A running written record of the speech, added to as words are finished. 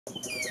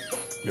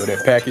Yo,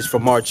 that package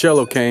from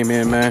Marchello came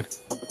in, man.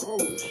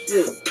 Oh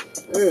shit.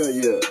 Hell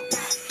yeah.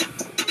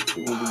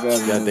 What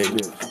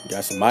we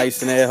got some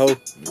ice in that hoe.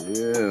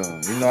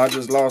 Yeah. You know, I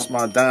just lost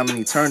my Diamond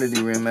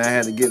Eternity ring, man. I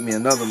had to get me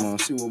another one.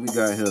 See what we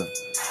got here.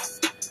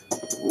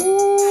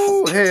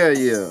 Ooh, hell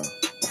yeah.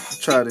 Let's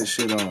try this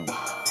shit on.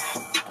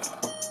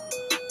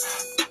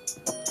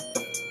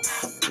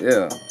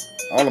 Yeah.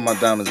 All of my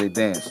diamonds, they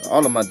dance.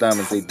 All of my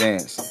diamonds, they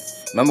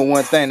dance. Remember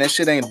one thing, that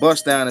shit ain't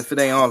bust down if it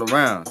ain't all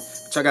around.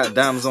 I got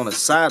diamonds on the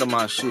side of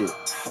my shit.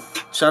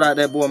 Shout out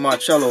that boy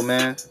Marchello,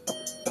 man.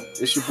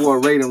 It's your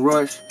boy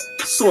Raidenrush.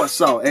 Source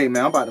Salt. Hey,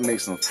 man, I'm about to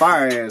make some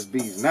fire-ass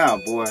beats now,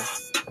 boy.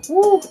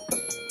 Woo!